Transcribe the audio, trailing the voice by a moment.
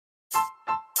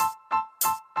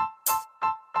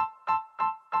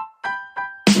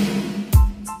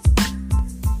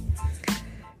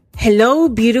Hello,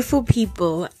 beautiful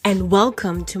people, and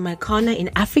welcome to my corner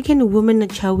in African Woman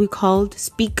that shall we called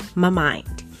Speak My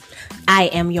Mind.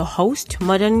 I am your host,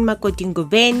 Modern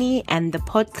Makotingobeni, and the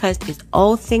podcast is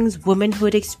all things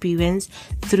womanhood experience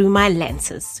through my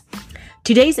lenses.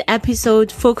 Today's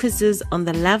episode focuses on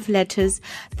the love letters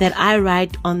that I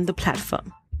write on the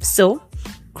platform. So,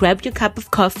 grab your cup of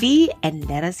coffee and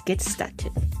let us get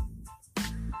started.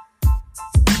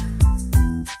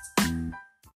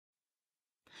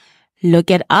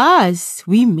 Look at us.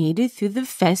 We made it through the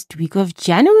first week of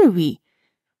January.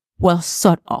 Well,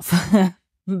 sort of.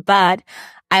 But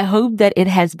I hope that it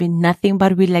has been nothing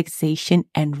but relaxation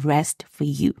and rest for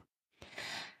you.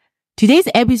 Today's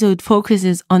episode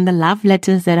focuses on the love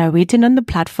letters that are written on the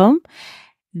platform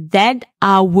that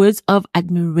are words of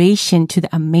admiration to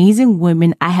the amazing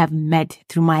women I have met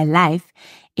through my life,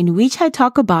 in which I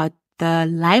talk about the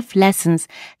life lessons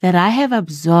that I have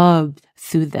absorbed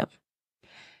through them.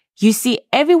 You see,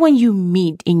 everyone you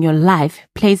meet in your life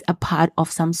plays a part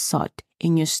of some sort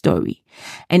in your story,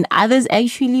 and others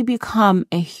actually become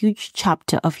a huge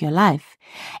chapter of your life.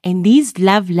 And these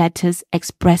love letters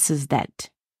expresses that.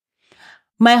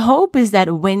 My hope is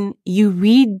that when you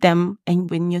read them and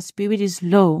when your spirit is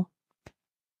low,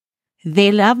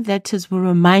 their love letters will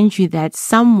remind you that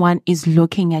someone is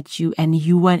looking at you and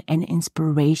you are an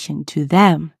inspiration to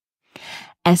them.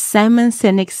 As Simon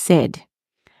Sinek said,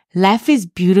 life is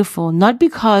beautiful not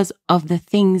because of the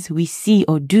things we see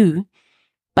or do,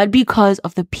 but because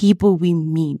of the people we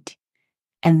meet.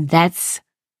 And that's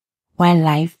why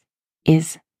life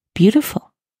is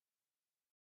beautiful.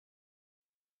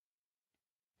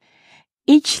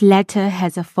 Each letter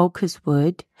has a focus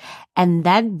word, and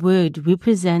that word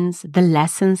represents the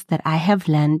lessons that I have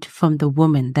learned from the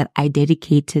woman that I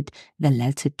dedicated the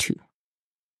letter to.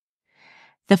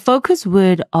 The focus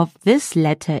word of this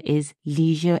letter is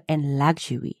leisure and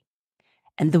luxury.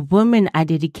 And the woman I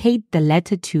dedicate the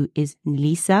letter to is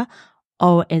Lisa,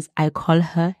 or as I call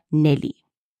her, Nelly.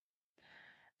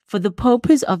 For the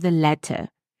purpose of the letter,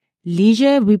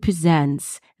 leisure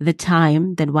represents the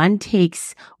time that one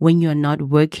takes when you're not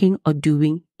working or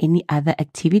doing any other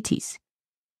activities,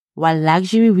 while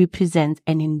luxury represents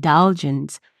an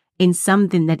indulgence in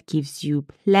something that gives you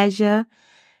pleasure,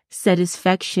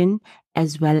 satisfaction,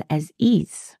 as well as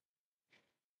ease.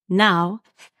 Now,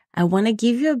 I want to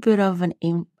give you a bit of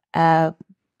an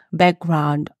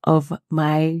background of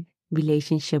my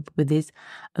relationship with this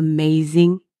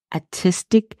amazing,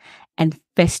 artistic, and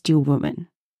festive woman.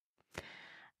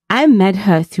 I met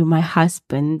her through my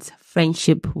husband's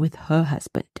friendship with her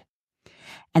husband.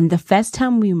 And the first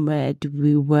time we met,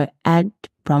 we were at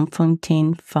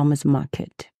Braamfontein Farmers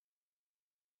Market.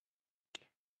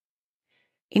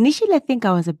 Initially, I think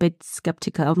I was a bit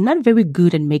skeptical. I'm not very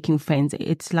good at making friends.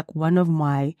 It's like one of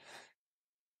my,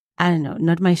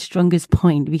 not my strongest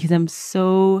point, because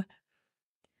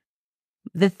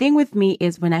the thing with me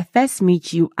is when I first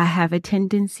meet you, I have a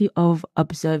tendency of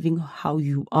observing how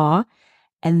you are,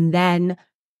 and then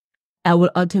I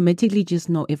will automatically just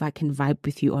know if I can vibe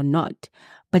with you or not.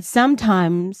 But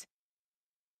sometimes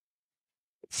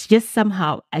it's just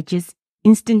somehow I just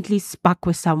instantly spark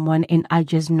with someone and I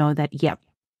just know that, yeah,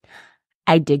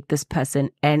 I dig this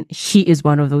person, and she is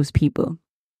one of those people.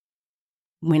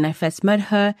 When I first met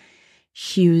her,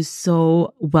 she was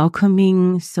so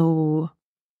welcoming, so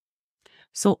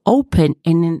open.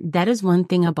 And that is one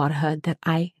thing about her that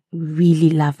I really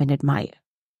love and admire.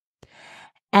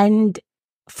 And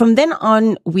from then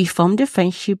on, we formed a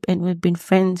friendship and we've been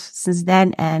friends since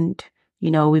then. And,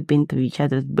 we've been through each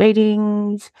other's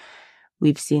weddings.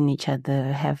 We've seen each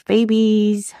other have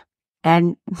babies.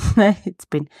 And it's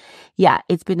been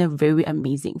a very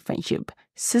amazing friendship.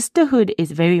 Sisterhood is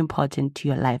very important to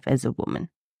your life as a woman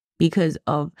because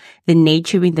of the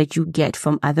nurturing that you get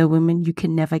from other women. You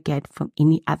can never get from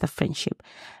any other friendship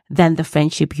than the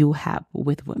friendship you have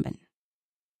with women.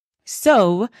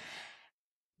 So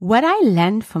what I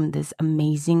learned from this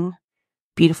amazing,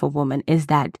 beautiful woman is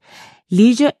that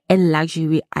leisure and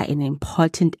luxury are an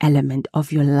important element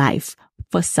of your life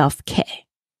for self-care.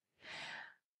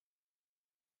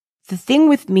 The thing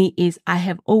with me is I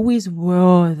have always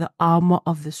worn the armor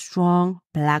of the strong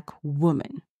Black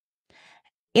woman.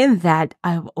 In that,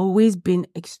 I have always been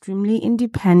extremely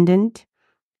independent,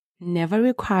 never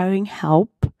requiring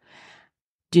help.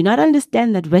 Do not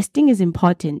understand that resting is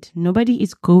important. Nobody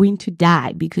is going to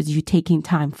die because you're taking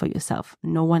time for yourself.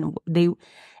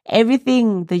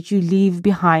 Everything that you leave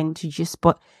behind to just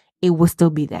it will still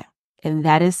be there. And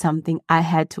that is something I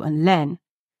had to unlearn.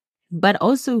 But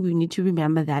also we need to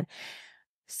remember that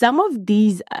some of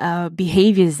these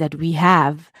behaviors that we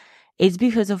have It's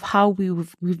because of how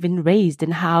we've been raised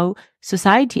and how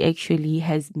society actually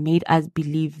has made us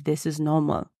believe this is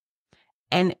normal.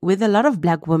 And with a lot of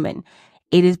Black women,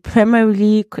 it is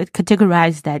primarily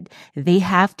categorized that they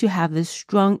have to have this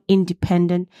strong,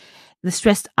 independent, the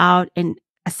stressed out and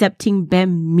accepting bare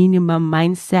minimum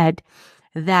mindset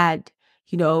that,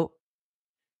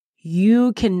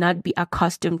 you cannot be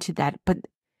accustomed to that. But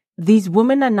these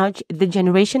women are not, the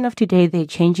generation of today, they're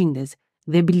changing this.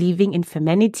 They're believing in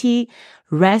femininity,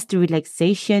 rest,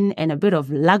 relaxation, and a bit of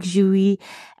luxury.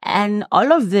 And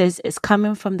all of this is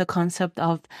coming from the concept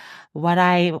of what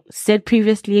I said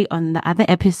previously on the other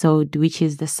episode, which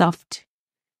is the soft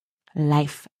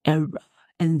life era.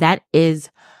 And that is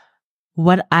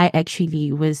what I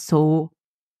actually was so,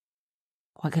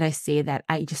 what could I say, that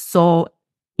I just saw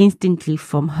instantly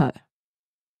from her.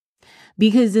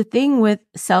 Because the thing with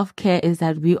self-care is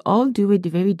that we all do it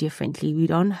very differently. We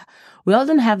all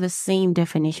don't have the same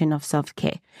definition of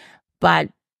self-care. But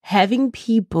having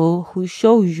people who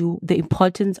show you the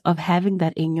importance of having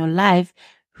that in your life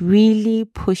really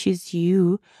pushes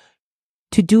you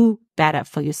to do better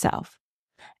for yourself.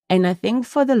 And I think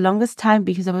for the longest time,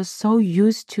 because I was so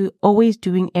used to always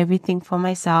doing everything for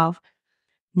myself,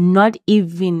 not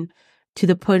even to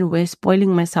the point where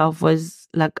spoiling myself was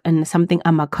like something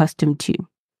I'm accustomed to.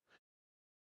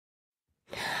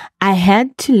 I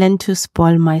had to learn to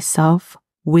spoil myself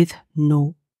with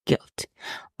no guilt,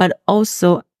 but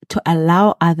also to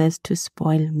allow others to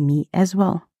spoil me as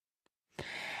well.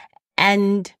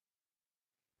 And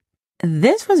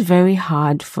this was very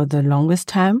hard for the longest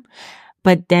time.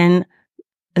 But then,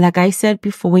 like I said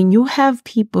before, when you have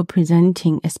people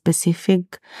presenting a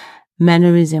specific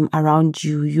mannerism around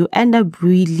you, you end up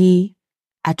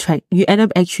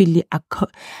actually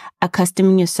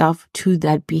accustoming yourself to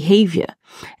that behavior.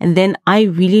 And then I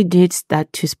really did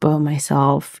start to spoil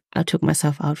myself. I took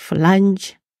myself out for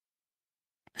lunch,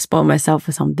 spoiled myself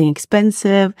for something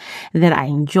expensive that I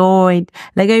enjoyed.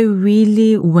 Like I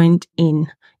really went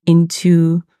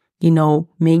into,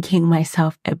 making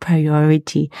myself a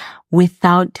priority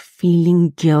without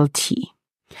feeling guilty.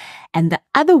 And the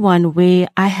other one where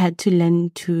I had to learn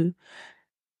to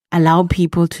allow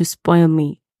people to spoil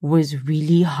me was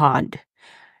really hard.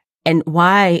 And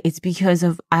why? It's because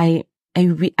of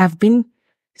I've been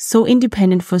so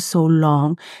independent for so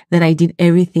long that I did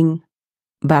everything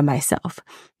by myself.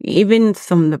 Even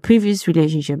from the previous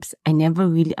relationships, I never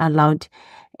really allowed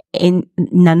I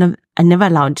never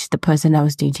allowed the person I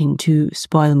was dating to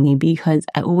spoil me, because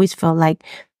I always felt like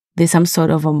there's some sort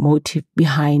of a motive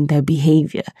behind their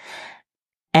behavior.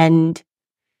 And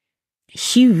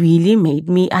she really made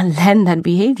me unlearn that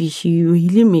behavior. She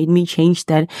really made me change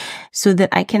that so that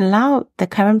I can allow the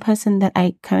current person that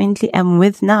I currently am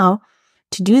with now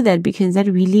to do that, because that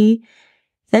really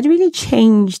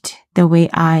changed the way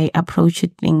I approached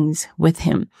things with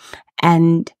him.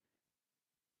 And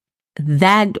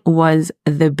that was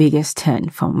the biggest turn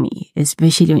for me,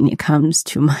 especially when it comes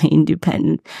to my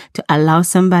independence, to allow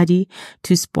somebody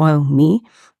to spoil me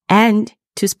and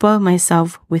to spoil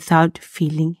myself without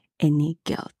feeling any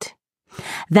guilt.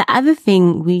 The other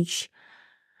thing which,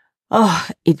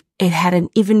 it had an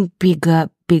even bigger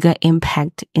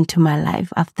impact into my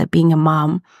life after being a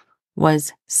mom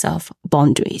was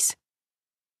self-boundaries.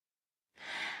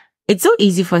 It's so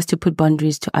easy for us to put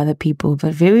boundaries to other people,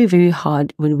 but very, very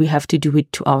hard when we have to do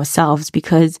it to ourselves,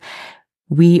 because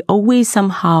we always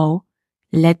somehow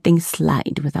let things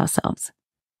slide with ourselves.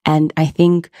 And I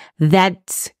think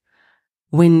that's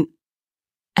when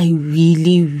I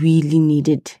really,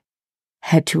 really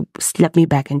had to slap me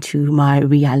back into my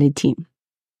reality.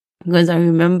 Because I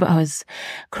remember I was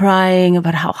crying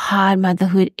about how hard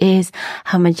motherhood is,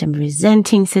 how much I'm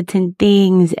resenting certain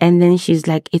things. And then she's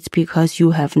like, it's because you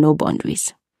have no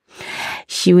boundaries.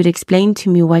 She would explain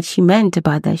to me what she meant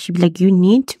about that. She'd be like, you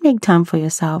need to make time for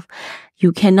yourself.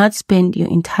 You cannot spend your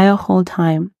entire whole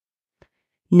time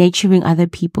nurturing other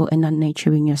people and not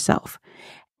nurturing yourself.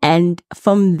 And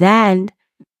from that,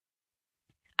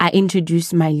 I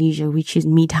introduced my leisure, which is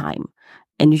me time.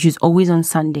 And which is always on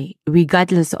Sunday,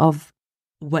 regardless of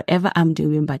whatever I'm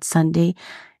doing. But Sunday,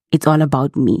 it's all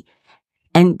about me.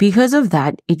 And because of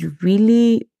that, it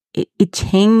really, it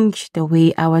changed the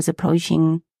way I was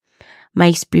approaching my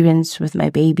experience with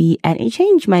my baby. And it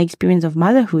changed my experience of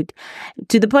motherhood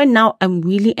to the point now I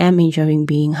really am enjoying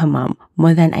being her mom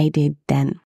more than I did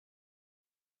then.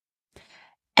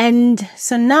 And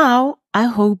so now I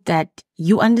hope that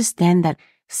you understand that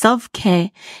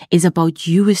self-care is about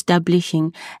you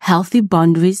establishing healthy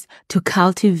boundaries to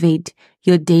cultivate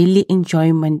your daily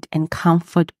enjoyment and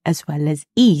comfort as well as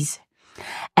ease.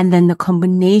 And then the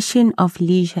combination of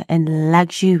leisure and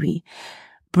luxury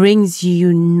brings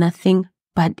you nothing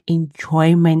but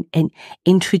enjoyment and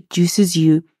introduces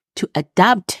you to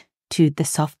adapt to the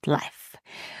soft life,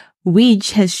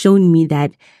 which has shown me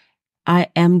that I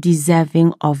am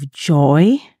deserving of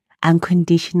joy,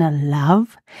 unconditional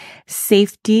love,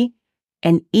 safety,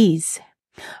 and ease.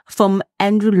 From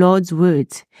Andrew Lord's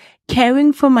words,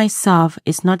 caring for myself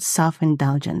is not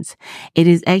self-indulgence. It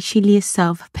is actually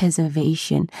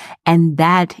self-preservation, and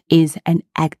that is an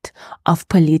act of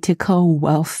political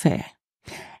welfare.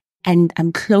 And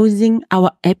I'm closing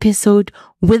our episode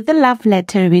with the love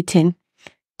letter written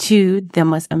to the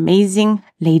most amazing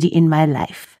lady in my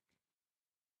life.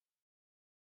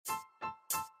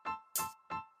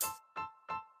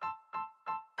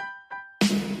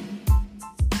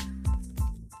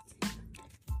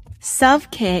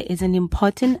 Self-care is an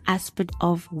important aspect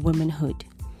of womanhood.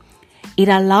 It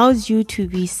allows you to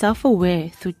be self-aware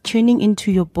through tuning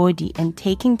into your body and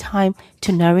taking time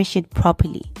to nourish it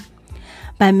properly.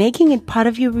 By making it part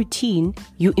of your routine,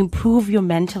 you improve your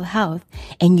mental health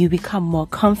and you become more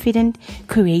confident,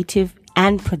 creative,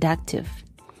 and productive.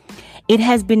 It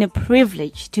has been a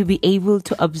privilege to be able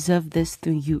to observe this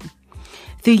through you.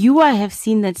 Through you, I have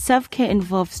seen that self-care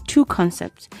involves two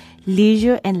concepts,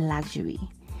 leisure and luxury.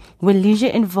 Where leisure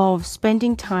involves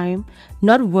spending time,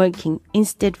 not working,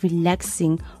 instead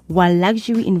relaxing, while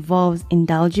luxury involves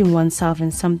indulging oneself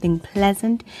in something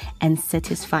pleasant and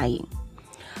satisfying.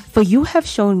 For you have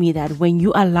shown me that when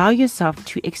you allow yourself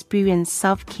to experience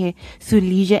self-care through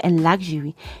leisure and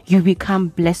luxury, you become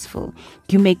blissful,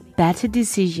 you make better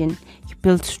decisions, you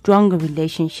build stronger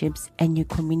relationships, and you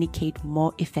communicate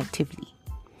more effectively.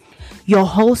 Your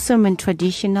wholesome and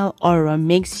traditional aura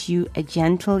makes you a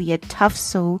gentle yet tough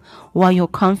soul, while your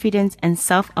confidence and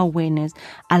self-awareness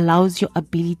allows your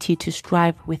ability to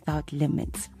strive without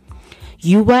limits.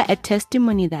 You are a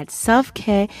testimony that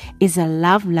self-care is a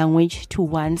love language to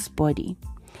one's body.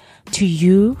 To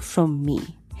you from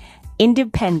me,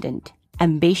 independent,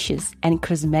 ambitious, and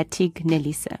charismatic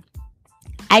Nelisa,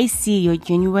 I see your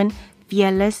genuine,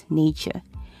 fearless nature.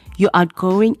 Your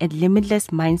outgoing and limitless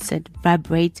mindset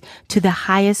vibrates to the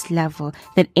highest level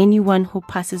that anyone who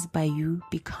passes by you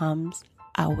becomes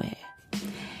aware.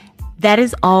 That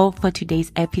is all for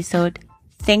today's episode.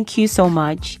 Thank you so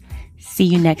much. See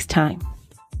you next time.